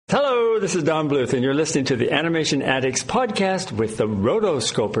Hello, this is Don Bluth, and you're listening to the Animation Addicts podcast with the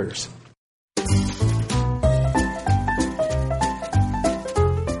Rotoscopers.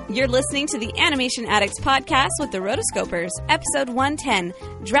 You're listening to the Animation Addicts podcast with the Rotoscopers, episode 110,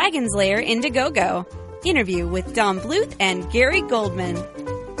 Dragon's Lair Indiegogo. Interview with Don Bluth and Gary Goldman.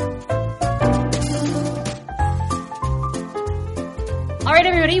 All right,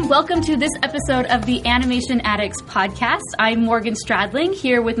 everybody, welcome to this episode of the Animation Addicts podcast. I'm Morgan Stradling,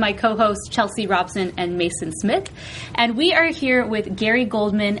 here with my co-hosts Chelsea Robson and Mason Smith. And we are here with Gary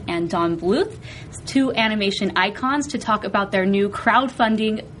Goldman and Don Bluth, two animation icons, to talk about their new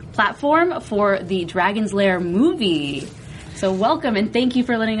crowdfunding platform for the Dragon's Lair movie. So welcome, and thank you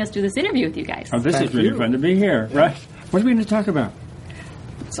for letting us do this interview with you guys. Oh, this is really fun to be here, right? What are we going to talk about?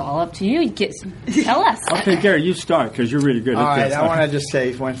 It's all up to you. Tell us. Okay, Gary, you start, because you're really good at this. All right, I want to just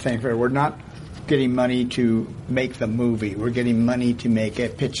say one thing. We're not getting money to make the movie. We're getting money to make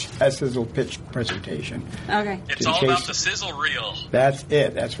a sizzle pitch presentation. Okay. It's all about the sizzle reel. That's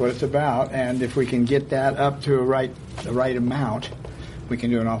it. That's what it's about. And if we can get that up to the right amount, we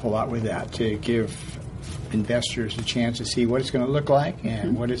can do an awful lot with that to give investors a chance to see what it's going to look like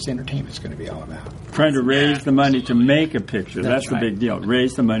and what its entertainment's going to be all about. Trying to raise the money to make a picture. That's the right. big deal.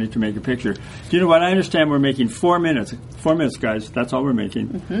 Raise the money to make a picture. Do you know what? I understand we're making 4 minutes. 4 minutes, guys. That's all we're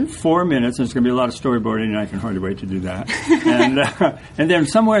making. 4 minutes, and it's going to be a lot of storyboarding, and I can hardly wait to do that. And then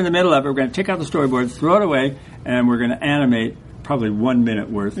somewhere in the middle of it, we're going to take out the storyboards, throw it away, and we're going to animate probably 1 minute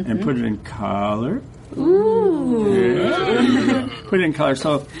worth and put it in color. Ooh. Yeah. Put it in color.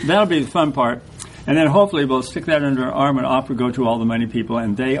 So that'll be the fun part. And then hopefully we'll stick that under our arm and off we go to all the money people,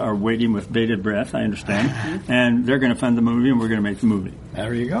 and they are waiting with bated breath, I understand. And they're going to fund the movie, and we're going to make the movie.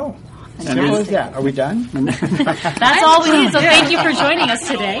 There you go. And Simple as that. Are we done? That's all we need, so thank you for joining us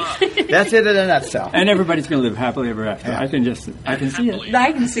today. That's it in a nutshell. And everybody's going to live happily ever after. Yeah. I can see it.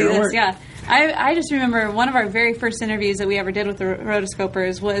 I can see It'll this, work. yeah. I just remember one of our very first interviews that we ever did with the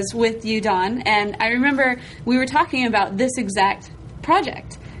Rotoscopers was with you, Don, and I remember we were talking about this exact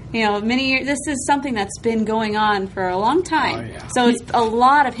project. You know, many years. This is something that's been going on for a long time. Oh, yeah. So it's a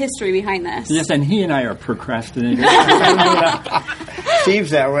lot of history behind this. Yes, and he and I are procrastinators. Seems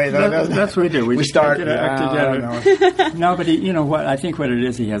that way, though. doesn't it? That's what we do. We start get our act together. No, but you know what? I think what it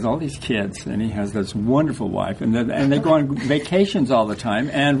is, he has all these kids, and he has this wonderful wife, and they go on vacations all the time.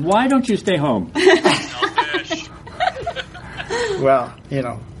 And why don't you stay home? Selfish. Well, you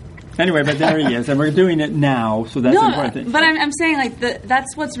know. Anyway, but there he is, and we're doing it now, so that's the important thing. But I'm saying, like,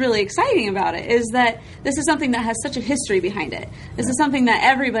 that's what's really exciting about it, is that this is something that has such a history behind it. This is something that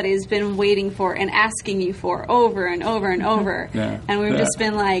everybody's been waiting for and asking you for over and over and over. Yeah. And we've just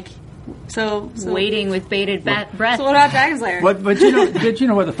been like, so Waiting with bated breath. So what about Dragon's Lair? But did you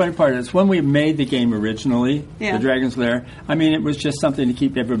know what the funny part is? When we made the game originally, Yeah. the Dragon's Lair, I mean, it was just something to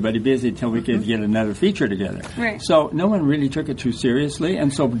keep everybody busy until we could get another feature together. Right. So no one really took it too seriously,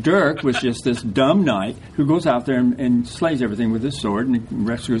 and so Dirk was just this dumb knight who goes out there and slays everything with his sword and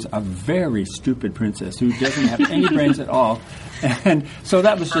rescues a very stupid princess who doesn't have any brains at all. And so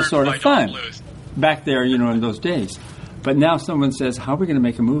that was just sort of fun back there, you know, in those days. But now someone says, how are we going to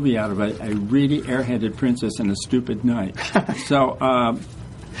make a movie out of a really airheaded princess and a stupid knight? So, I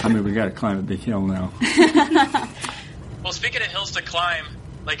mean, we got to climb a big hill now. Well, speaking of hills to climb,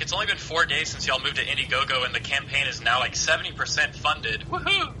 like, it's only been 4 days since y'all moved to Indiegogo, and the campaign is now like 70% funded.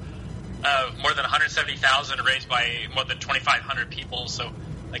 Woohoo! More than $170,000 raised by more than 2,500 people. So,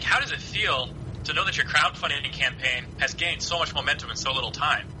 like, how does it feel to know that your crowdfunding campaign has gained so much momentum in so little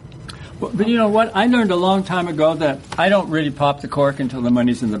time? Well, but you know what? I learned a long time ago that I don't really pop the cork until the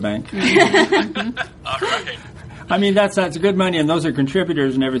money's in the bank. All right. I mean, that's good money, and those are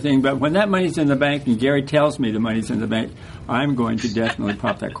contributors and everything, but when that money's in the bank and Gary tells me the money's in the bank, I'm going to definitely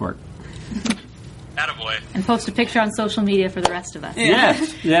pop that cork. Attaboy. And post a picture on social media for the rest of us.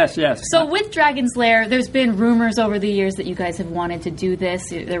 Yes. So with Dragon's Lair, there's been rumors over the years that you guys have wanted to do this.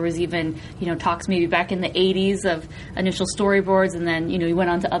 There was even, talks maybe back in the 80s of initial storyboards, and then, you went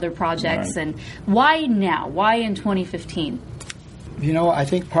on to other projects. Right. And why now? Why in 2015? I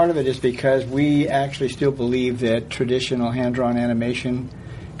think part of it is because we actually still believe that traditional hand-drawn animation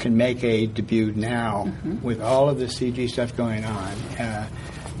can make a debut now with all of the CG stuff going on.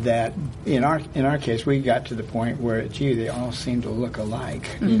 That in our case, we got to the point where, they all seem to look alike.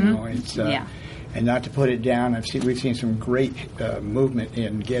 It's and not to put it down. We've seen some great movement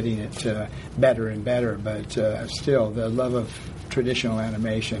in getting it better and better, but still, the love of traditional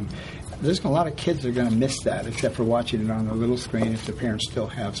animation. There's a lot of kids that are going to miss that, except for watching it on the little screen if the parents still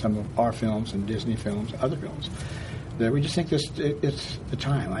have some of our films and Disney films, other films. there. We just think it's the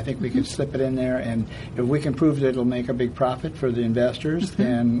time. I think we can slip it in there, and if we can prove that it'll make a big profit for the investors,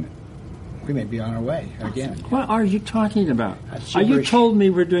 then we may be on our way again. What are you talking about? That's You gibberish. told me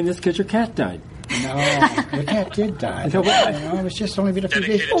we're doing this because your cat died. No, the cat did die. So what- It was just only been a few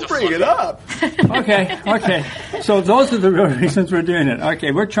days. Dedicated Don't to bring it Fluffy. up. Okay. So those are the real reasons we're doing it.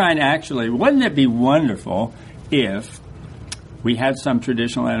 Okay, we're trying to actually, wouldn't it be wonderful if we had some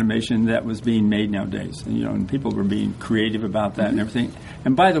traditional animation that was being made nowadays? And, and people were being creative about that and everything.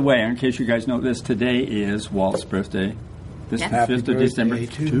 And by the way, in case you guys know this, today is Walt's birthday. This Yes. is Happy 5th of birthday December.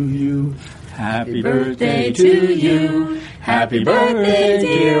 to you. Happy birthday birthday to you. Happy birthday,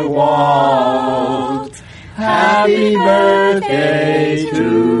 dear Walt. Happy birthday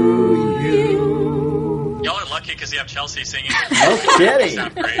to you. Y'all are lucky because you have Chelsea singing. No kidding.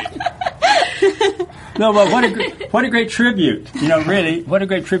 Sound great. No, but what a great tribute. Really, what a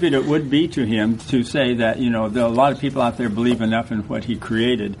great tribute it would be to him to say that, there are a lot of people out there believe enough in what he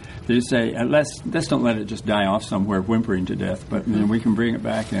created that to say, let's don't let it just die off somewhere whimpering to death, but we can bring it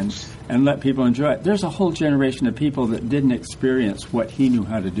back and let people enjoy it. There's a whole generation of people that didn't experience what he knew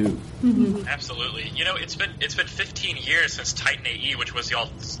how to do. Absolutely. It's been 15 years since Titan AE, which was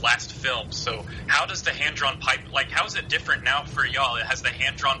y'all's last film. So how does the hand-drawn how is it different now for y'all? Has the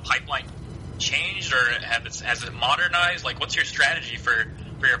hand-drawn pipeline changed, or has it modernized? What's your strategy for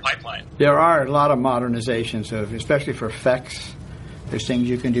your pipeline? There are a lot of modernizations especially for effects. There's things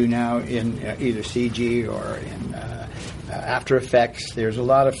you can do now in either CG or in After Effects. There's a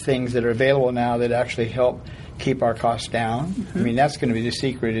lot of things that are available now that actually help keep our costs down. I mean, that's going to be the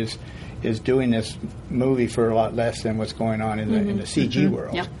secret is doing this movie for a lot less than what's going on in the CG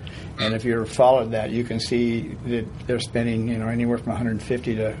world. Yep. And if you've followed that, you can see that they're spending anywhere from $150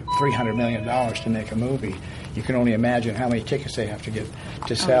 to $300 million to make a movie. You can only imagine how many tickets they have to get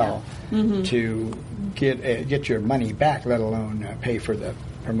to sell to get your money back, let alone pay for the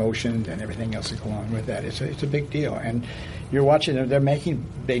promotions and everything else that go along with that. It's a big deal, and you're watching them; they're making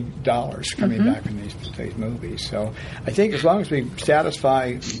big dollars coming back in these movies. So I think as long as we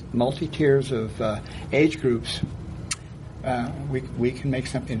satisfy multi-tiers of age groups, we can make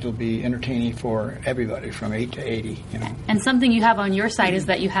something that'll be entertaining for everybody from 8 to 80. And something you have on your side is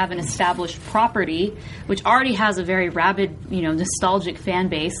that you have an established property, which already has a very rabid, nostalgic fan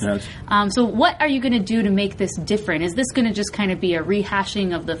base. Yes. So what are you going to do to make this different? Is this going to just kind of be a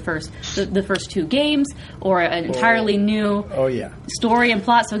rehashing of the first two games, or an entirely new story and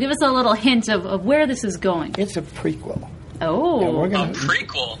plot? So give us a little hint of where this is going. It's a prequel. Oh, And we're A gonna,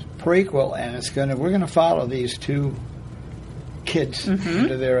 prequel. and we're going to follow these two kids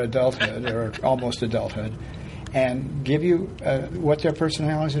into their adulthood or almost adulthood, and give you what their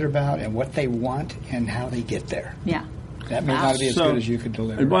personalities are about and what they want and how they get there. yeah. That may not be as good as you could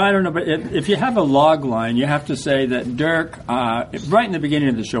deliver. Well, I don't know, but if you have a log line, you have to say that Dirk, right in the beginning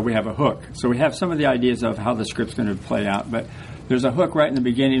of the show, we have a hook. So we have some of the ideas of how the script's going to play out, but there's a hook right in the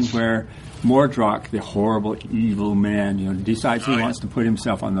beginning where Mordroc, the horrible, evil man, decides he wants to put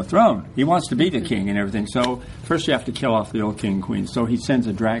himself on the throne. He wants to be the king and everything. So first you have to kill off the old king and queen. So he sends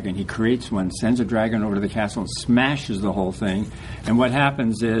a dragon. He creates one, sends a dragon over to the castle, and smashes the whole thing. And what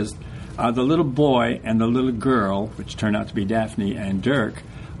happens is the little boy and the little girl, which turn out to be Daphne and Dirk,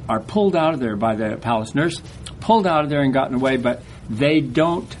 are pulled out of there by the palace nurse, pulled out of there and gotten away, but they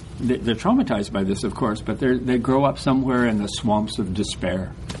don't. They're traumatized by this, of course, but they grow up somewhere in the swamps of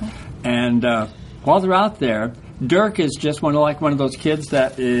despair. And while they're out there, Dirk is just one of those kids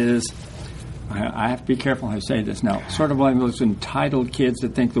that is, I have to be careful how I say this now, sort of one of those entitled kids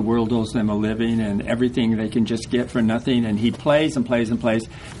that think the world owes them a living and everything they can just get for nothing. And he plays and plays and plays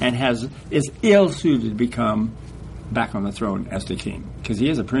and is ill-suited to become back on the throne as the king, because he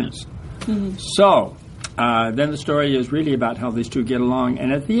is a prince. Mm-hmm. So then the story is really about how these two get along.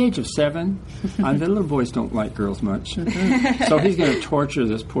 And at the age of 7, the little boys don't like girls much. So he's going to torture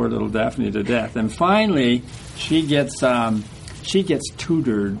this poor little Daphne to death. And finally, she gets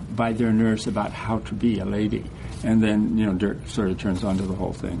tutored by their nurse about how to be a lady. And then, Dirk sort of turns onto the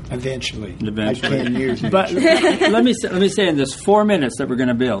whole thing. Eventually. Like 10 years. But let me say in this 4 minutes that we're going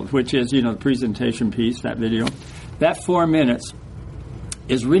to build, which is, the presentation piece, that video, that 4 minutes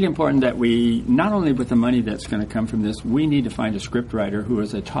is really important that we, not only with the money that's going to come from this, we need to find a scriptwriter who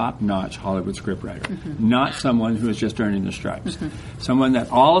is a top-notch Hollywood scriptwriter, not someone who is just earning the stripes. Someone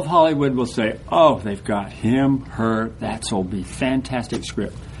that all of Hollywood will say, oh, they've got him, her, that'll be fantastic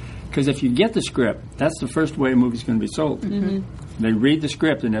script. Because if you get the script, that's the first way a movie's going to be sold. They read the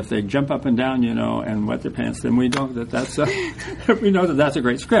script, and if they jump up and down, and wet their pants, then we know that that's a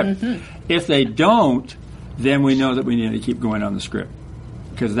great script. If they don't, then we know that we need to keep going on the script.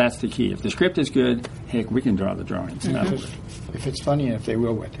 because that's the key. If the script is good, heck, we can draw the drawings. If it's funny enough, they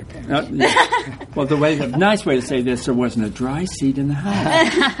will wet their pants. Well, the nice way to say this, there wasn't a dry seat in the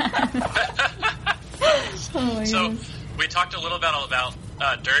house. So we talked a little bit about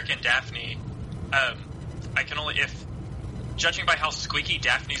Dirk and Daphne. I can only, judging by how squeaky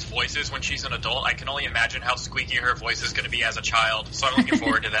Daphne's voice is when she's an adult, I can only imagine how squeaky her voice is going to be as a child. So I'm looking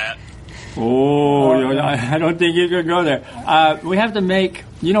forward to that. I don't think you could go there. We have to make,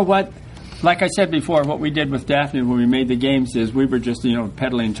 you know what? Like I said before, what we did with Daphne when we made the games is we were just,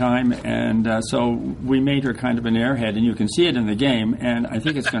 peddling time, and so we made her kind of an airhead, and you can see it in the game, and I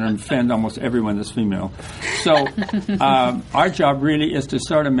think it's going to offend almost everyone that's female. So our job really is to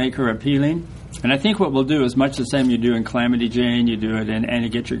sort of make her appealing, and I think what we'll do is much the same you do in Calamity Jane, you do it in Annie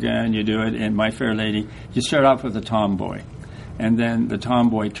Get Your Gun, you do it in My Fair Lady. You start off with a tomboy, and then the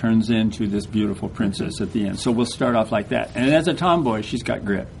tomboy turns into this beautiful princess at the end. So we'll start off like that. And as a tomboy, she's got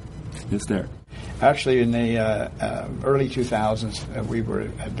grit. It's there. Actually, in the early 2000s, we were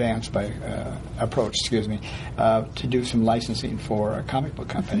approached to do some licensing for a comic book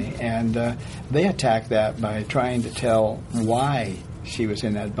company, and they attacked that by trying to tell why she was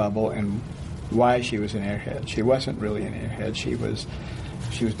in that bubble and why she was an airhead. She wasn't really an airhead. She was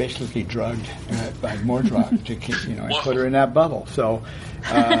basically drugged by Mordroc to and put her in that bubble. So,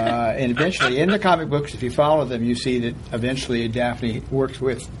 and eventually, in the comic books, if you follow them, you see that eventually Daphne works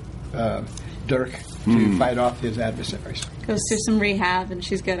with Dirk to fight off his adversaries. Goes through some rehab, and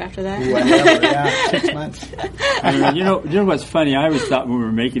she's good after that. Whatever, 6 months. You know what's funny? I always thought when we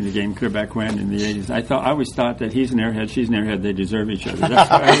were making the game, clear back when in the 80s, I always thought that he's an airhead, she's an airhead, they deserve each other.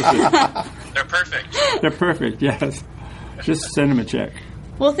 That's what I was They're perfect. They're perfect, yes. Just send them a check.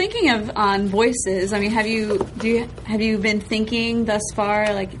 Well, thinking on voices, I mean, have you been thinking thus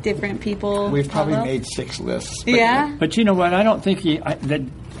far, like different people? We've probably made 6 lists. Yeah. But you know what? I don't think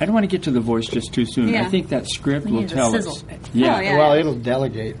I don't want to get to the voice just too soon. Yeah. I think that script will tell us. Yeah. Oh, yeah. Well, it'll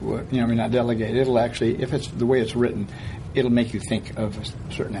delegate. Not delegate. It'll actually, if it's the way it's written, it'll make you think of a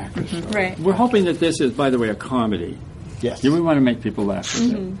certain actress. Right. We're hoping that this is, by the way, a comedy. Yes. Yeah, we want to make people laugh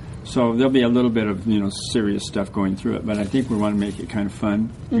with it. So there'll be a little bit of serious stuff going through it, but I think we want to make it kind of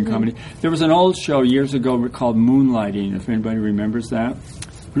fun and comedy. There was an old show years ago called Moonlighting, if anybody remembers that.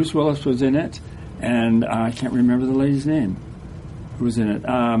 Bruce Willis was in it, and I can't remember the lady's name. Who was in it?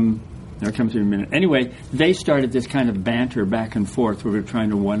 It'll come to me in a minute. Anyway, they started this kind of banter back and forth where we were trying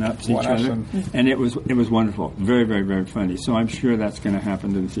to one-up each other, and it was wonderful. Very, very, very funny. So I'm sure that's going to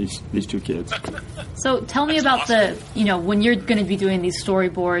happen to these 2 kids. So tell me about when you're going to be doing these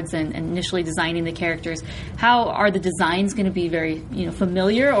storyboards and initially designing the characters, how are the designs going to be very,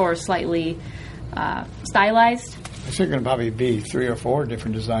 familiar or slightly stylized? I think there are going to probably be 3 or 4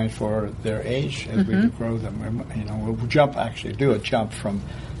 different designs for their age as we grow them. We'll do a jump from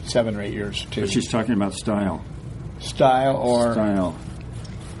 7 or 8 years to. But she's talking about style. Style.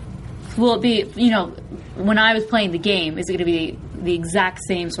 Will it be, when I was playing the game, is it going to be the exact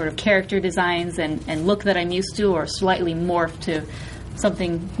same sort of character designs and look that I'm used to, or slightly morphed to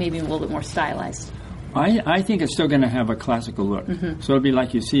something maybe a little bit more stylized? I think it's still going to have a classical look. So it'll be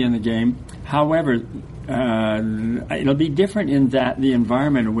like you see in the game. However, it'll be different in that the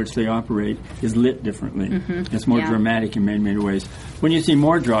environment in which they operate is lit differently. It's more dramatic in many ways. When you see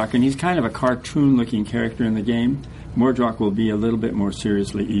Mordroc, and he's kind of a cartoon-looking character in the game, Mordroc will be a little bit more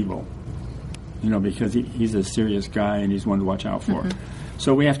seriously evil. Because he's a serious guy and he's one to watch out for.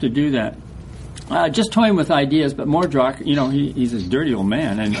 So we have to do that. Just toying with ideas, but Mordroc, he's this dirty old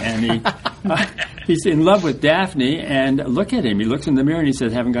man, and he he's in love with Daphne, and look at him. He looks in the mirror and he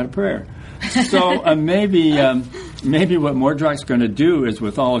says, "Haven't got a prayer." So maybe what Mordroc's going to do is,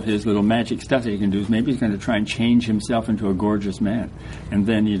 with all of his little magic stuff that he can do, is maybe he's going to try and change himself into a gorgeous man, and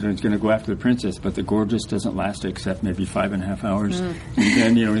then he's going to go after the princess. But the gorgeous doesn't last except maybe 5.5 hours, and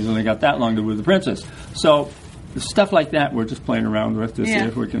then he's only got that long to woo the princess. So stuff like that, we're just playing around with to see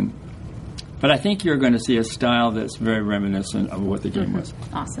if we can. But I think you're going to see a style that's very reminiscent of what the game was.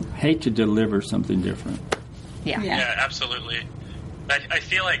 Awesome. Hate to deliver something different. Yeah, absolutely. I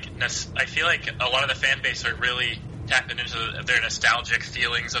feel like a lot of the fan base are really tapping into their nostalgic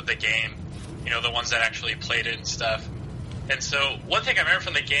feelings of the game. The ones that actually played it and stuff. And so one thing I remember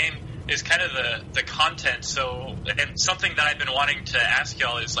from the game is kind of the content. So, and something that I've been wanting to ask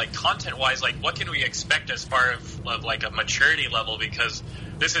y'all is, like, content-wise, like, what can we expect as far of like a maturity level? Because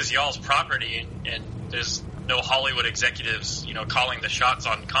this is y'all's property, and there's no Hollywood executives, calling the shots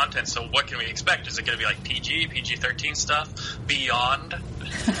on content. So what can we expect? Is it going to be like PG-13 stuff, beyond?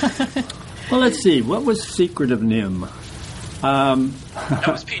 Well, let's see. What was Secret of Nim? That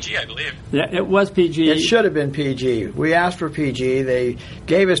was PG, I believe. Yeah, it was PG. It should have been PG. We asked for PG. They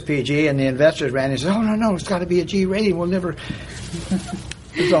gave us PG, and the investors ran and said, "Oh no, it's got to be a G rating. We'll never."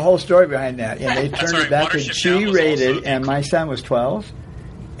 There's a whole story behind that. And they turned it back to G-rated, and my son was 12,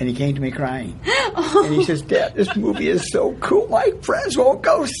 and he came to me crying. And he says, "Dad, this movie is so cool. My friends won't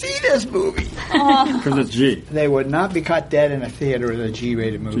go see this movie." Because it's G. They would not be caught dead in a theater with a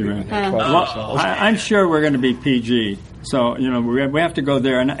G-rated movie when they're 12 years old. I'm sure we're going to be PG. So, we have to go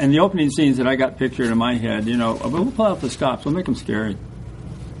there. And the opening scenes that I got pictured in my head, we'll pull out the stops. We'll make them scary.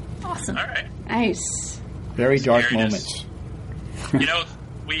 Awesome. All right. Nice. Very dark Scariness. moments.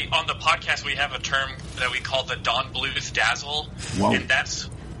 We on the podcast we have a term that we call the Dawn Blues Dazzle, Whoa. and that's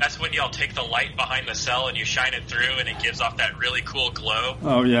when y'all take the light behind the cell and you shine it through, and it gives off that really cool glow.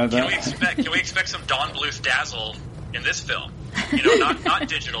 Oh, yeah. Can we expect some Dawn Blues Dazzle in this film? Not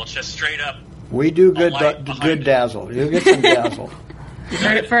digital, just straight up. We do good it. dazzle. You'll get some dazzle. You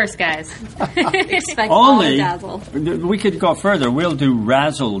heard it first, guys. Expect all the Only, dazzle. we could go further. We'll do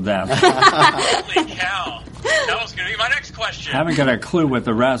razzle dazzle. Holy cow! That was going to be my next question. Haven't got a clue what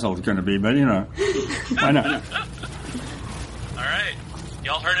the razzle is going to be, but, why not? All right.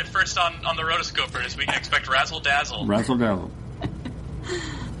 Y'all heard it first on the Rotoscopers. We can expect razzle dazzle. Razzle dazzle.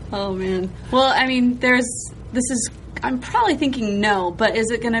 Oh man. Well, I mean, I'm probably thinking no, but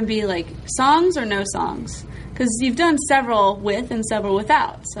is it going to be like songs or no songs? Because you've done several with and several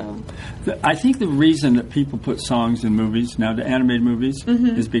without, so. I think the reason that people put songs in movies, now to animated movies,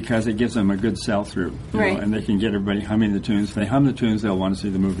 is because it gives them a good sell-through. Right. And they can get everybody humming the tunes. If they hum the tunes, they'll want to see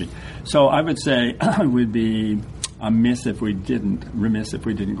the movie. So I would say we'd be remiss if we didn't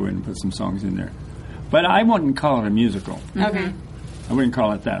go in and put some songs in there. But I wouldn't call it a musical. Okay. I wouldn't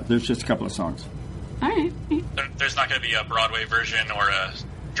call it that. There's just a couple of songs. All right. There's not going to be a Broadway version or a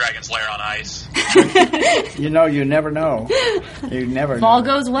Dragon's Lair on Ice. You never know. You never know. If all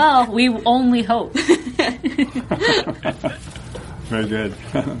goes well, we only hope. Very good.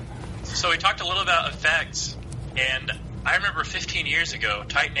 So we talked a little about effects, and I remember 15 years ago,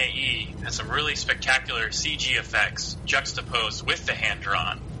 Titan AE had some really spectacular CG effects juxtaposed with the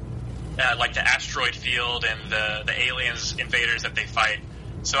hand-drawn, like the asteroid field and the aliens invaders that they fight.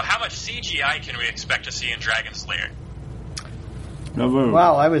 So how much CGI can we expect to see in Dragon's Lair?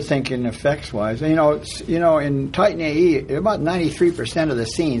 Well, I was thinking effects-wise. In Titan AE, about 93% of the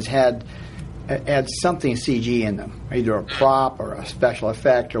scenes had something CG in them, either a prop or a special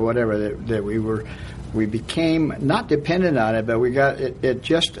effect or whatever that we became not dependent on it, but we got it.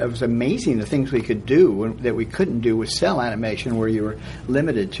 It was amazing the things we could do that we couldn't do with cell animation, where you were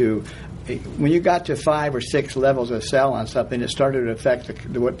limited to. When you got to 5 or 6 levels of cell on something, it started to affect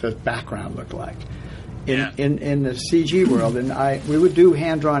what the background looked like. In the CG world, and we would do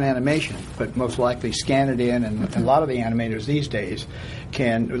hand-drawn animation, but most likely scan it in, and a lot of the animators these days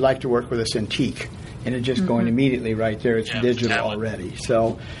would like to work with a Cintiq, and it's just going immediately right there. It's digital already.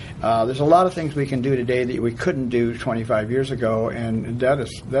 So there's a lot of things we can do today that we couldn't do 25 years ago, and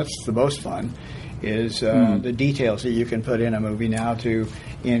that's the most fun, is the details that you can put in a movie now to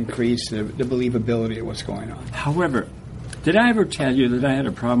increase the believability of what's going on. However, did I ever tell you that I had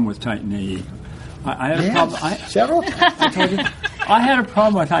a problem with Titan AE? I had a problem. Several. I had a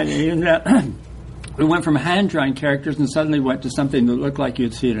problem with Titan AE in that we went from hand-drawn characters and suddenly went to something that looked like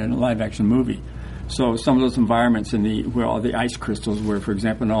you'd see it in a live-action movie. So some of those environments where all the ice crystals were, for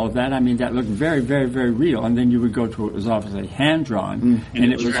example, and all of that, that looked very, very, very real. And then you would go to it was obviously hand-drawn,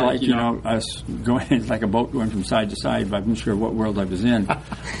 and it was like, us going, it's like a boat going from side to side, but I'm not sure what world I was in.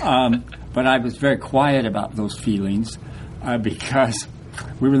 But I was very quiet about those feelings because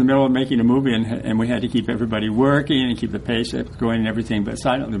we were in the middle of making a movie, and we had to keep everybody working and keep the pace going and everything, but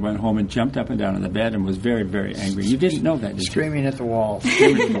silently went home and jumped up and down on the bed and was very, very angry. You didn't know that, did you? Screaming at the walls.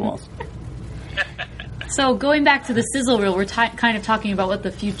 Screaming at the walls. So going back to the sizzle reel, we're kind of talking about what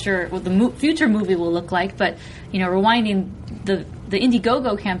the future movie will look like, but rewinding, the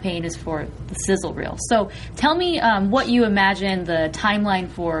Indiegogo campaign is for the sizzle reel. So tell me what you imagine the timeline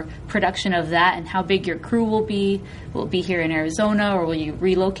for production of that, and how big your crew will be. Will it be here in Arizona, or will you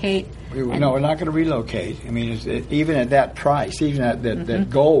relocate? No, we're not going to relocate. Even at that price, even at that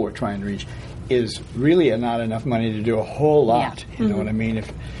goal we're trying to reach, is really not enough money to do a whole lot. Yeah. You know what I mean?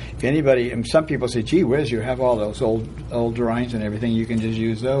 If anybody, and some people say, "Gee whiz, you have all those old drawings and everything. You can just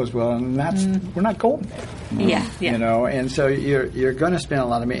use those." Well, and we're not going there. Yeah. And so you're going to spend a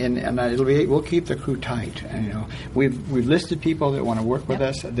lot of money, and we'll keep the crew tight. And we've listed people that want to work with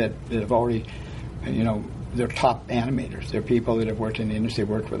us that have already, they're top animators. They're people that have worked in the industry.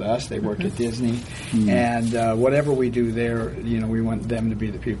 They worked with us. They worked at Disney, and whatever we do there, we want them to be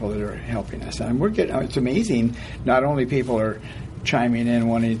the people that are helping us. And we're getting. It's amazing. Not only people are chiming in,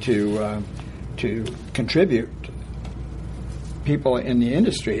 wanting to contribute. People in the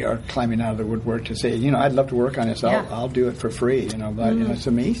industry are climbing out of the woodwork to say, I'd love to work on this. I'll do it for free. But it's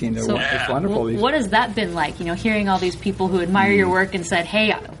amazing. So, it's wonderful. What has that been like? Hearing all these people who admire your work and said,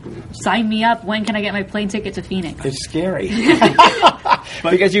 "Hey, sign me up. When can I get my plane ticket to Phoenix?" It's scary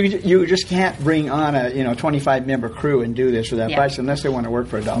because you just can't bring on a 25-member crew and do this for that price unless they want to work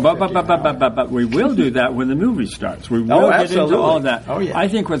for $1.50. But we will do that when the movie starts. We will get into all of that. Oh, yeah. I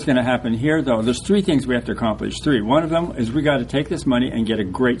think what's going to happen here, though, there's 3 things we have to accomplish. 3. One of them is we got to take this money and get a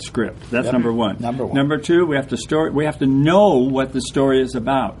great script. That's number 1. Number 2, we have to know what the story is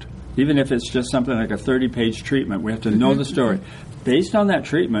about. Even if it's just something like a 30-page treatment, we have to know the story. Based on that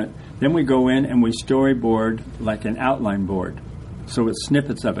treatment, then we go in and we storyboard like an outline board. So it's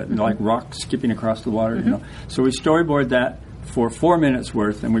snippets of it, like rocks skipping across the water. So we storyboard that for 4 minutes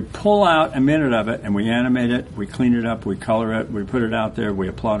worth, and we pull out a minute of it, and we animate it, we clean it up, we color it, we put it out there, we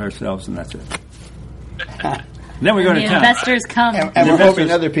applaud ourselves, and that's it. Then we go to town. Investors come. And we're hoping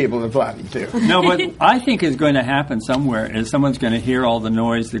other people are applauding, too. No, what I think is going to happen somewhere is someone's going to hear all the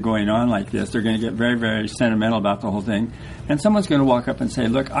noise that's going on like this. They're going to get very, very sentimental about the whole thing. And someone's going to walk up and say,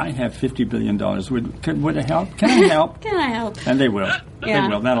 "Look, I have $50 billion. Would it help? Can I help?" Can I help? And they will. Yeah. They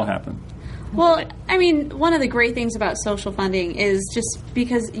will. That'll happen. Well, one of the great things about social funding is just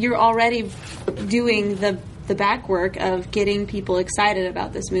because you're already doing the back work of getting people excited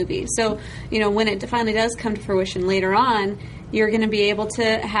about this movie. So, when it finally does come to fruition later on, you're going to be able to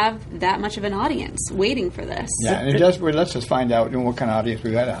have that much of an audience waiting for this. Yeah, and it lets us find out what kind of audience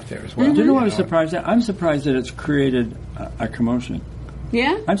we've got out there as well. Do you know what I was surprised at? I'm surprised that it's created a commotion.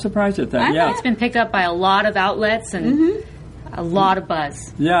 Yeah? I'm surprised at that, yeah. It's been picked up by a lot of outlets and a lot of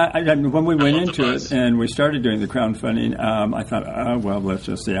buzz. Yeah, when we went into it and we started doing the crowdfunding, I thought, let's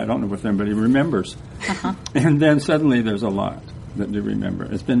just see. I don't know if anybody remembers. And then suddenly there's a lot that do remember.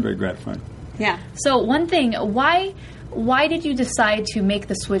 It's been very gratifying. Yeah. So one thing, why did you decide to make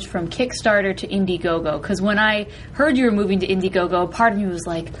the switch from Kickstarter to Indiegogo? Because when I heard you were moving to Indiegogo, part of me was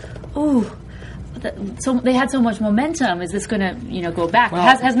like, ooh, so they had so much momentum. Is this going to, go back? Well,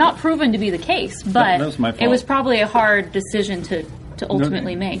 has not proven to be the case, but that was my fault. It was probably a hard decision to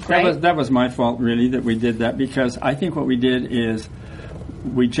ultimately make, right? That was my fault, really, that we did that, because I think what we did is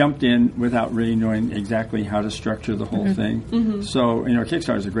we jumped in without really knowing exactly how to structure the whole thing. So,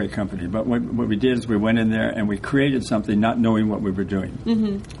 Kickstarter is a great company, but what we did is we went in there and we created something not knowing what we were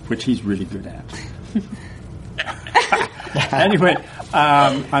doing, which he's really good at. Anyway,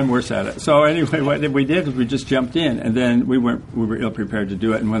 I'm worse at it. So anyway, what we did was we just jumped in, and then we were ill prepared to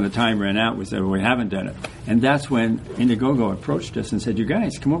do it. And when the time ran out, we said, "Well, we haven't done it." And that's when Indiegogo approached us and said, "You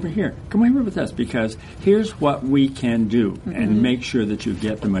guys, come over here. Come over with us, because here's what we can do, and make sure that you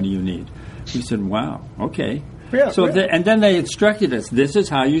get the money you need." We said, "Wow, okay." Yeah, so and then they instructed us. This is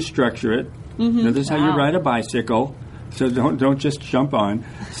how you structure it. This is how you ride a bicycle. So don't just jump on.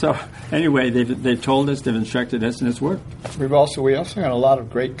 So anyway, they've told us, they've instructed us, and it's worked. We also got a lot of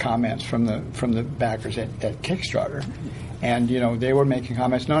great comments from the backers at Kickstarter, and they were making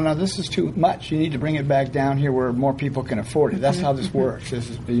comments. No, this is too much. You need to bring it back down here where more people can afford it. That's how this works. This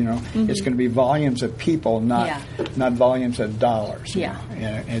is it's going to be volumes of people, not volumes of dollars.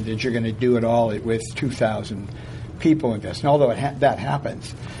 And that you're going to do it all with 2,000 people in this. And although that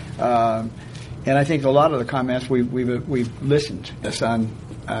happens. And I think a lot of the comments we've listened to this on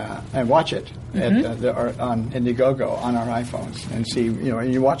and watch it on Indiegogo on our iPhones and see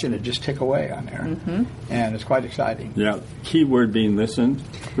and you're watching it just tick away on there, and it's quite exciting. Yeah, keyword being listened.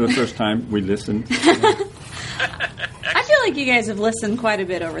 For the first time, we listened. I feel like you guys have listened quite a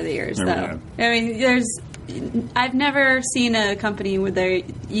bit over the years, though. I've never seen a company where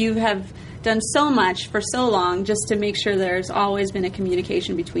you have done so much for so long just to make sure there's always been a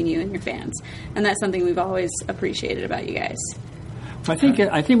communication between you and your fans, and that's something we've always appreciated about you guys. I think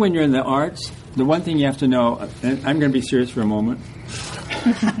when you're in the arts, the one thing you have to know, and I'm going to be serious for a moment.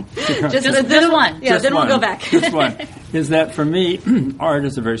 just this one. Yeah, just then one, we'll go back. Just one. Is that for me, art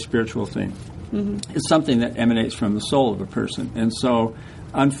is a very spiritual thing. It's something that emanates from the soul of a person. And so,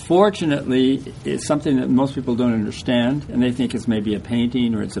 unfortunately, it's something that most people don't understand, and they think it's maybe a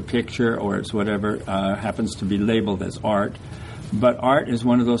painting or it's a picture or it's whatever happens to be labeled as art. But art is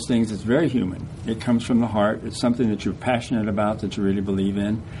one of those things that's very human. It comes from the heart. It's something that you're passionate about, that you really believe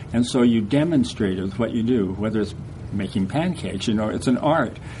in. And so you demonstrate it with what you do, whether it's making pancakes, it's an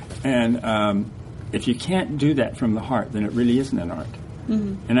art. And if you can't do that from the heart, then it really isn't an art.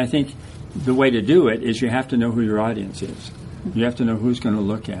 And I think the way to do it is you have to know who your audience is. You have to know who's going to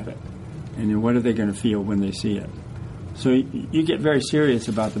look at it, and then what are they going to feel when they see it. So you get very serious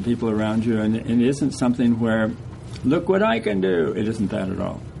about the people around you, and it isn't something where, look what I can do. It isn't that at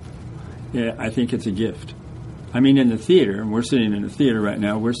all. Yeah, I think it's a gift. I mean, in the theater, and we're sitting in the theater right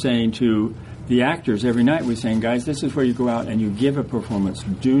now, we're saying to the actors every night, we're saying, guys, this is where you go out and you give a performance.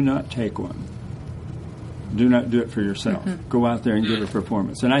 Do not take one. Do not do it for yourself. Go out there and give a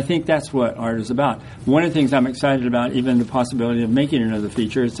performance. And I think that's what art is about. One of the things I'm excited about, even the possibility of making another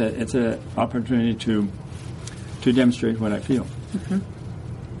feature, it's an opportunity to demonstrate what I feel.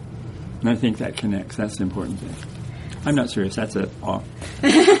 And I think that connects. That's the important thing. I'm not serious. That's it. Off.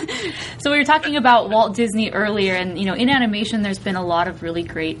 So we were talking about Walt Disney earlier, and in animation, there's been a lot of really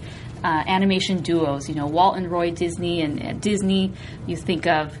great animation duos. Walt and Roy Disney, and at Disney, you think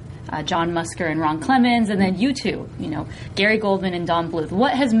of John Musker and Ron Clements, and then you two, Gary Goldman and Don Bluth.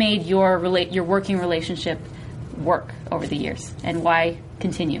 What has made your working relationship work over the years, and why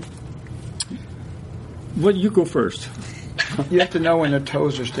continue? Well, you go first. You have to know when their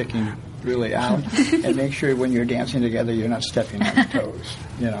toes are sticking really out, and make sure when you're dancing together you're not stepping on your toes.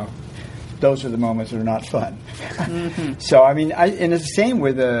 Those are the moments that are not fun. So, I mean, and it's the same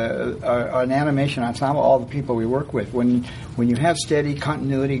with an animation ensemble, all the people we work with. When you have steady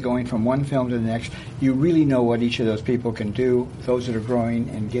continuity going from one film to the next, you really know what each of those people can do, those that are growing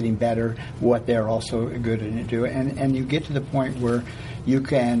and getting better, what they're also good at doing. And you get to the point where you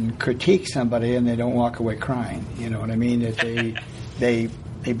can critique somebody and they don't walk away crying. You know what I mean? That they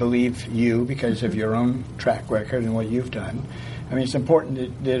believe you because of your own track record and what you've done. I mean, it's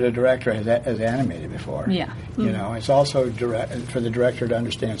important that a director has animated before. Yeah. It's also for the director to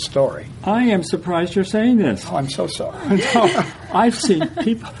understand story. I am surprised you're saying this. Oh, I'm so sorry. No, I've seen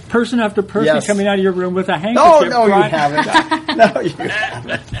people, person after person, Yes. coming out of your room with a handkerchief. No, you crying. haven't. No, you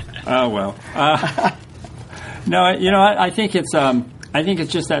haven't. Oh well. No, I think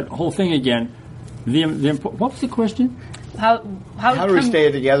it's just that whole thing again. What was the question? How do we stay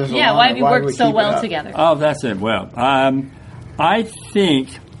together so long? Why have you Why do worked we so keep it well up? together? Oh, that's it. Well, I think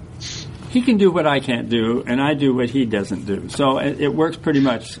he can do what I can't do, and I do what he doesn't do. So it works pretty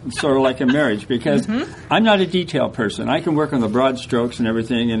much sort of like a marriage, because I'm not a detail person. I can work on the broad strokes and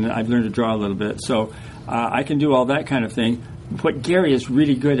everything, and I've learned to draw a little bit. So I can do all that kind of thing. What Gary is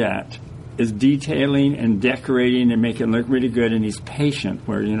really good at is detailing and decorating and making it look really good, and he's patient,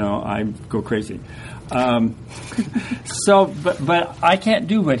 where, I go crazy. But I can't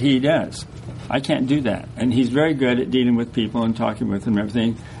do what he does. I can't do that. And he's very good at dealing with people and talking with them and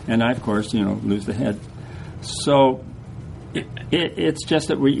everything. And I, of course, lose the head. So it's just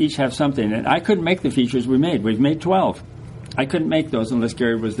that we each have something. And I couldn't make the features we made. We've made 12. I couldn't make those unless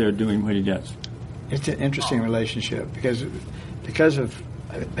Gary was there doing what he does. It's an interesting relationship because of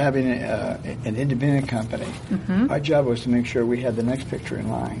having an independent company. Our job was to make sure we had the next picture in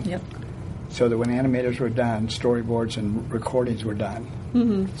line. Yep. So that when animators were done, storyboards and recordings were done.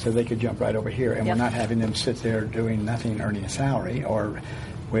 So they could jump right over here. And Yep. we're not having them sit there doing nothing, earning a salary, or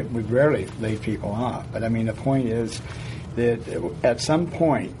we rarely laid people off. But, I mean, the point is that at some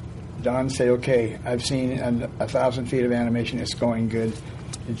point, Don said, okay, I've seen 1,000 feet of animation. It's going good.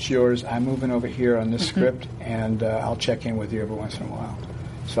 It's yours. I'm moving over here on this script, and I'll check in with you every once in a while.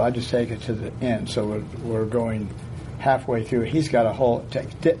 So I just take it to the end. So we're going halfway through. He's got a whole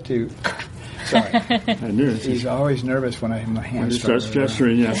sorry. I knew it. He's always nervous when my hands When he starts start moving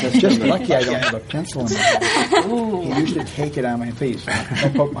gesturing, yes. around. Just lucky I don't have a pencil in my hand. He usually take it out of my please.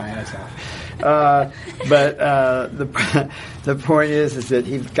 Don't poke my eyes out. But the point is that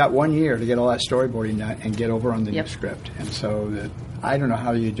he's got 1 year to get all that storyboarding done and get over on the new script. And so I don't know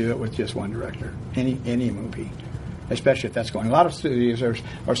how you do it with just one director. Any movie. Especially if that's going. A lot of studios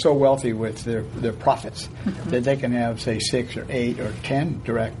are so wealthy with their profits that they can have, say, 6 or 8 or 10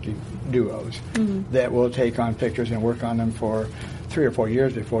 directing duos that will take on pictures and work on them for 3 or 4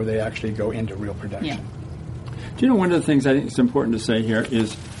 years before they actually go into real production. Yeah. Do you know, one of the things I think is important to say here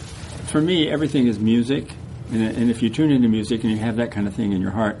is, for me, everything is music. And if you tune into music and you have that kind of thing in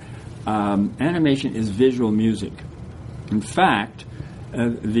your heart, animation is visual music. In fact,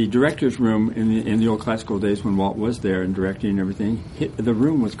 the director's room in the old classical days when Walt was there and directing and everything, the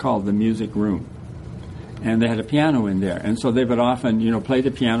room was called the music room. And they had a piano in there. And so they would often, play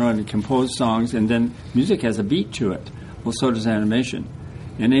the piano and compose songs, and then music has a beat to it. Well, so does animation.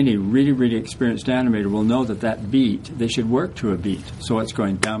 And any really, really experienced animator will know that beat, they should work to a beat. So it's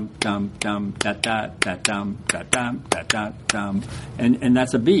going dum, dum, dum, da, da, da, dum, da, dum, da, da, dum. And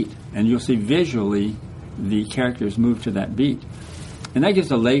that's a beat. And you'll see visually the characters move to that beat. And that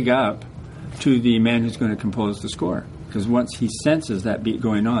gives a leg up to the man who's going to compose the score. because once he senses that beat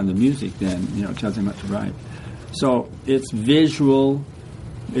going on, the music then tells him what to write. So it's visual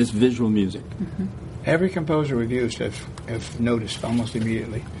music. Mm-hmm. Every composer we've used have noticed almost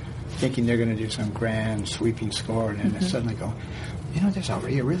immediately, thinking they're going to do some grand sweeping score, and then they suddenly go, there's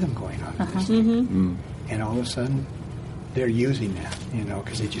already a rhythm going on in this thing. And all of a sudden, they're using that,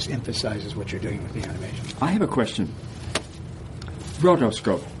 because it just emphasizes what you're doing with the animation. I have a question.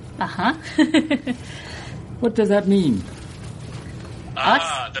 Rotoscope. Uh-huh. What does that mean?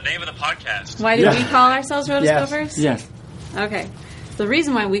 The name of the podcast. Why do we call ourselves rotoscopers? Yes. Okay. The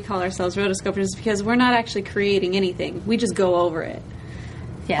reason why we call ourselves rotoscopers is because we're not actually creating anything. We just go over it.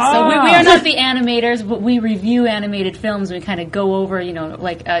 Yeah, so we are not the animators, but we review animated films. We kind of go over,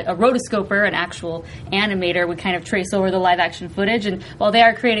 like a rotoscoper, an actual animator, would kind of trace over the live-action footage. And while they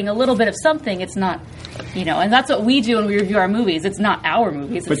are creating a little bit of something, it's not, and that's what we do when we review our movies. It's not our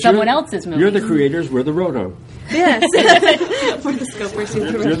movies. It's someone else's movies. You're the creators. We're the roto. Yes. We're the scopers.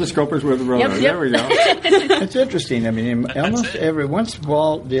 You're the scopers. We're the roto. Yep. There we go. It's interesting. I mean, once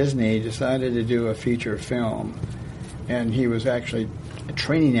Walt Disney decided to do a feature film, and he was actually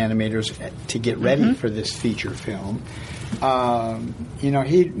training animators to get ready for this feature film, he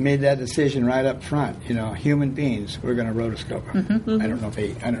made that decision right up front. Human beings, we're going to rotoscope them. I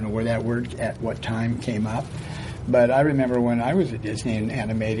don't know where that word at what time came up, but I remember when I was at Disney and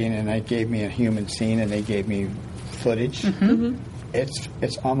animating, and they gave me a human scene and they gave me footage.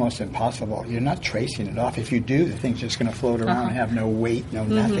 It's almost impossible. You're not tracing it off. If you do, the thing's just going to float around and have no weight, no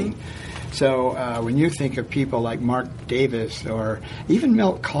nothing. So when you think of people like Mark Davis or even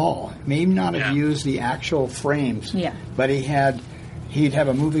Milt Kahl, may not have used the actual frames, but he'd have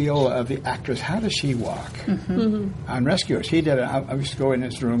a moviola of the actress. How does she walk? On Rescuers, I used to go in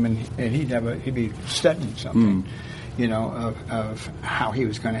his room and he'd be studying something. Of how he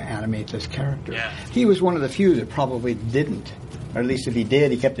was going to animate this character. Yeah. He was one of the few that probably didn't. Or at least if he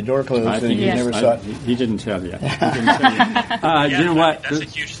did, he kept the door closed and you never saw it. He didn't tell you. You know what? That's a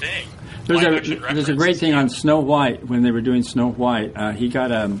huge thing. There's a great thing on Snow White. When they were doing Snow White, he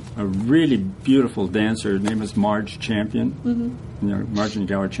got a really beautiful dancer. Her name was Marge Champion. Marjorie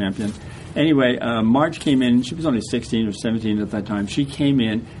Gower Champion. Anyway, Marge came in. She was only 16 or 17 at that time. She came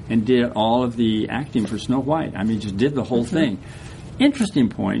in and did all of the acting for Snow White. I mean, just did the whole thing. Interesting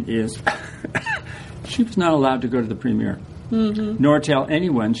point is she was not allowed to go to the premiere, nor tell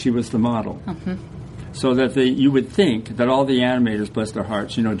anyone she was the model. So that you would think that all the animators, bless their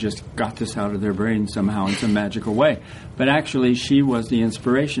hearts, just got this out of their brains somehow in some magical way. But actually, she was the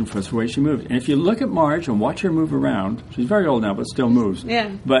inspiration for the way she moved. And if you look at Marge and watch her move around, she's very old now, but still moves. Yeah.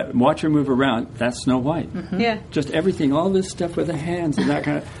 But watch her move around, that's Snow White. Yeah. Just everything, all this stuff with the hands and that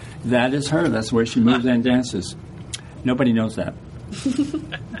kind of, that is her. That's the way she moves and dances. Nobody knows that.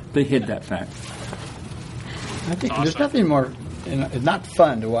 They hid that fact. I think there's nothing more, it's not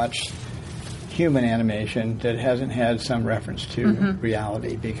fun to watch human animation that hasn't had some reference to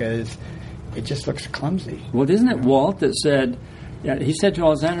reality, because it just looks clumsy. Well, isn't it Walt that said, he said to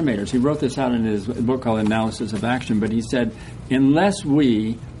all his animators, he wrote this out in his book called Analysis of Action, but he said, unless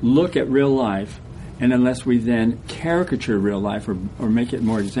we look at real life and unless we then caricature real life or make it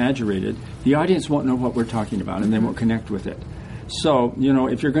more exaggerated, the audience won't know what we're talking about and they won't connect with it. So,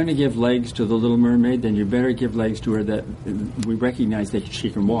 if you're going to give legs to the Little Mermaid, then you better give legs to her that we recognize that she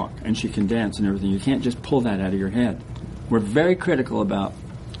can walk and she can dance and everything. You can't just pull that out of your head. We're very critical about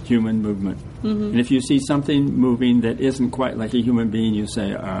human movement. And if you see something moving that isn't quite like a human being, you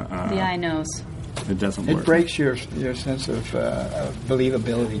say, the eye knows. It doesn't work. It breaks your sense of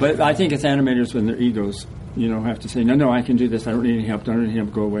believability. But I think it's animators when their egos, have to say, no, I can do this. I don't need any help. Don't need any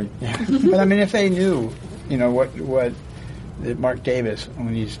help. Go away. Yeah. But I mean, if they knew, what that Mark Davis,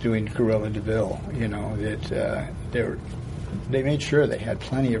 when he's doing Cruella de Vil, that they made sure they had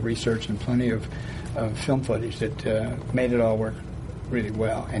plenty of research and plenty of film footage that made it all work really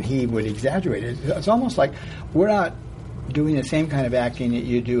well. And he would exaggerate it. It's almost like we're not doing the same kind of acting that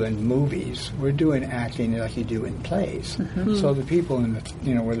you do in movies. We're doing acting like you do in plays. So the people in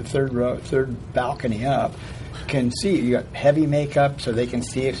the where the third balcony up can see you got heavy makeup, so they can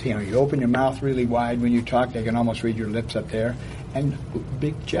see it. You open your mouth really wide when you talk; they can almost read your lips up there, and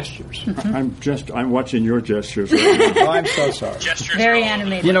big gestures. I'm watching your gestures right now. Oh, I'm so sorry. Gestures Very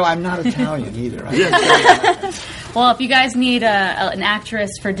animated. I'm not Italian either. Well, if you guys need an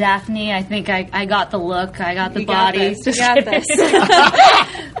actress for Daphne, I think I got the look, I got the body. You got this.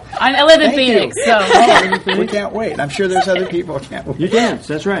 I live in Phoenix, so. We can't wait. I'm sure there's other people who can't wait. You dance,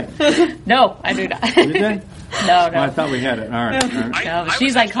 that's right. No, I do not. You did? No. Oh, I thought we had it. All right. No,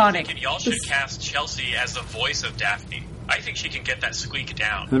 she's iconic. Y'all should cast Chelsea as the voice of Daphne. I think she can get that squeak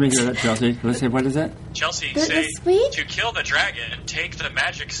down. Let me hear that, Chelsea. Let's say, what is that? Chelsea, The say, squeak? to kill the dragon, take the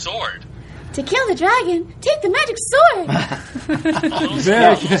magic sword. To kill the dragon, take the magic sword.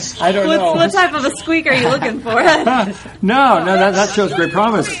 I don't know. What type of a squeak are you looking for? No, that shows great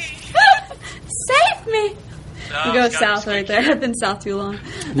promise. Save me. No, We go it's gotta south be right squeaky. there. I've been south too long.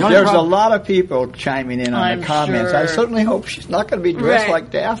 The only There's a problem- lot of people chiming in on I'm the comments. I sure. certainly hope she's not going to be dressed Right.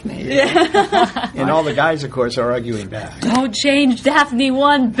 like Daphne. And all the guys, of course, are arguing back. Don't change Daphne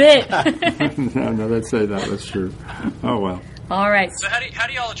one bit. No, let's say that. That's true. Oh, well. All right. So how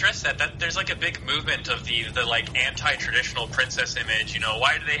do y'all address that? There's like a big movement of the like anti-traditional princess image. You know,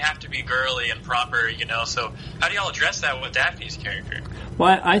 why do they have to be girly and proper? You know, so how do y'all address that with Daphne's character?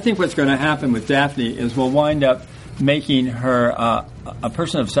 Well, I think what's going to happen with Daphne is we'll wind up making her a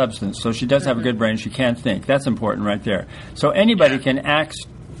person of substance. So she does have a good brain. She can think. That's important right there. So anybody can act,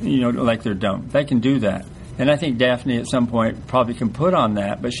 like they're dumb. They can do that. And I think Daphne at some point probably can put on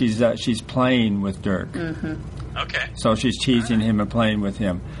that, but she's playing with Dirk. Okay. So she's teasing him and playing with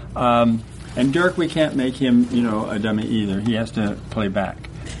him. And Dirk, we can't make him, a dummy either. He has to play back.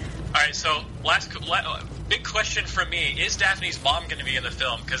 All right. So big question from me: is Daphne's mom going to be in the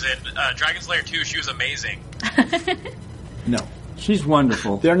film? Because in Dragon's Lair 2, she was amazing. No. She's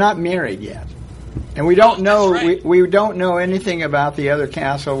wonderful. They're not married yet. And we don't know that's right. we don't know anything about the other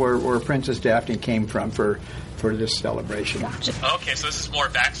castle where Princess Daphne came from for this celebration. Okay, so this is more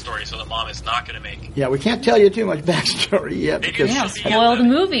backstory. So the mom is not going to make. Yeah, we can't tell you too much backstory yet Maybe because we Yeah, should be spoil in the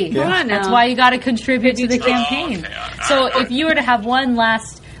movie. Come on That's now. why you got to contribute to the Oh, campaign. okay. All right, So all right. if you were to have one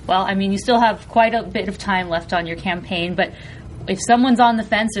last, you still have quite a bit of time left on your campaign, but if someone's on the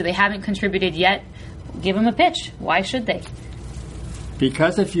fence or they haven't contributed yet, give them a pitch. Why should they?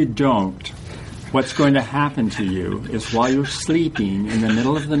 Because if you don't, what's going to happen to you is while you're sleeping in the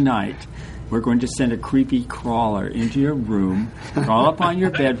middle of the night, we're going to send a creepy crawler into your room, crawl up on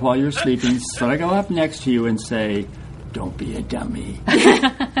your bed while you're sleeping, snuggle up next to you and say, "Don't be a dummy."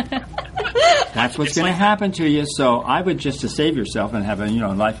 That's what's going to happen to you. So I would, just to save yourself and have a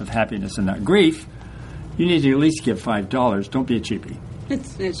life of happiness and not grief, you need to at least give $5. Don't be a cheapie.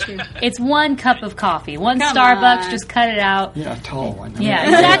 It's true. It's one cup of coffee, one Come Starbucks, on. just cut it out. a tall one. Yeah,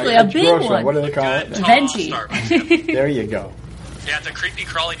 exactly, a big gross one. What do they call it? Good, Venti. tall Starbucks. There you go. Yeah, the creepy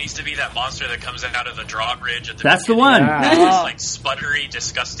crawly needs to be that monster that comes out of the drawbridge at the That's the beginning. one. Ah. This like sputtery,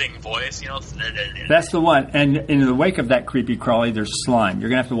 disgusting voice. That's the one. And in the wake of that creepy crawly, there's slime. You're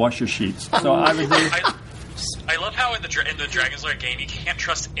going to have to wash your sheets. So I would say, I love how in the Dragon's Lair game you can't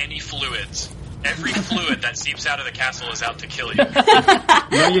trust any fluids. Every fluid that seeps out of the castle is out to kill you.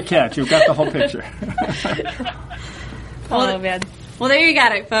 no, you can't. You've got the whole picture. Oh, man. Well, there you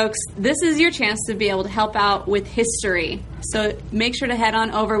got it, folks. This is your chance to be able to help out with history. So make sure to head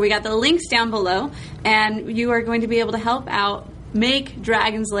on over. We got the links down below, and you are going to be able to help out make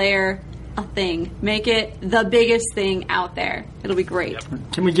Dragon's Lair a thing. Make it the biggest thing out there. It'll be great.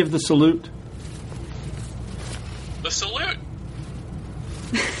 Yep. Can we give the salute? The salute.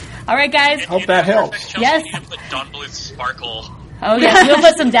 All right, guys. Hope that helps. Chelsea, Yes. You need to put Dawn Bluth sparkle. Oh, yes, we'll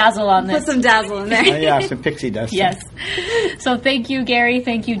put some dazzle on this. Put some dazzle in there. Yeah, some pixie dust. Yes. So thank you, Gary.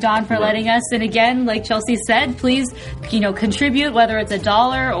 Thank you, Don, for letting us. And again, like Chelsea said, please, contribute, whether it's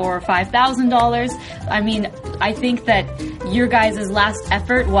 $1 or $5,000. I mean, I think that your guys' last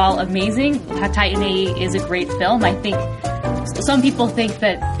effort, while amazing, Titan AE is a great film. I think some people think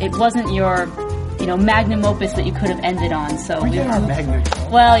that it wasn't your, magnum opus that you could have ended on. So We did our magnet.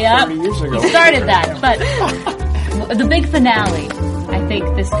 well, yeah, 30 years ago. you started that, but the big finale. I think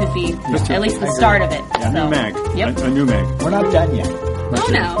this could be at least the start of it. A new mag. Yep. A new mag. We're not done yet. Oh,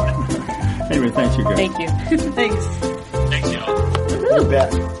 no. Anyway, thanks, you guys. Thank you. Thanks. Thanks, y'all. You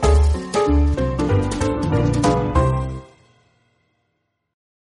bet.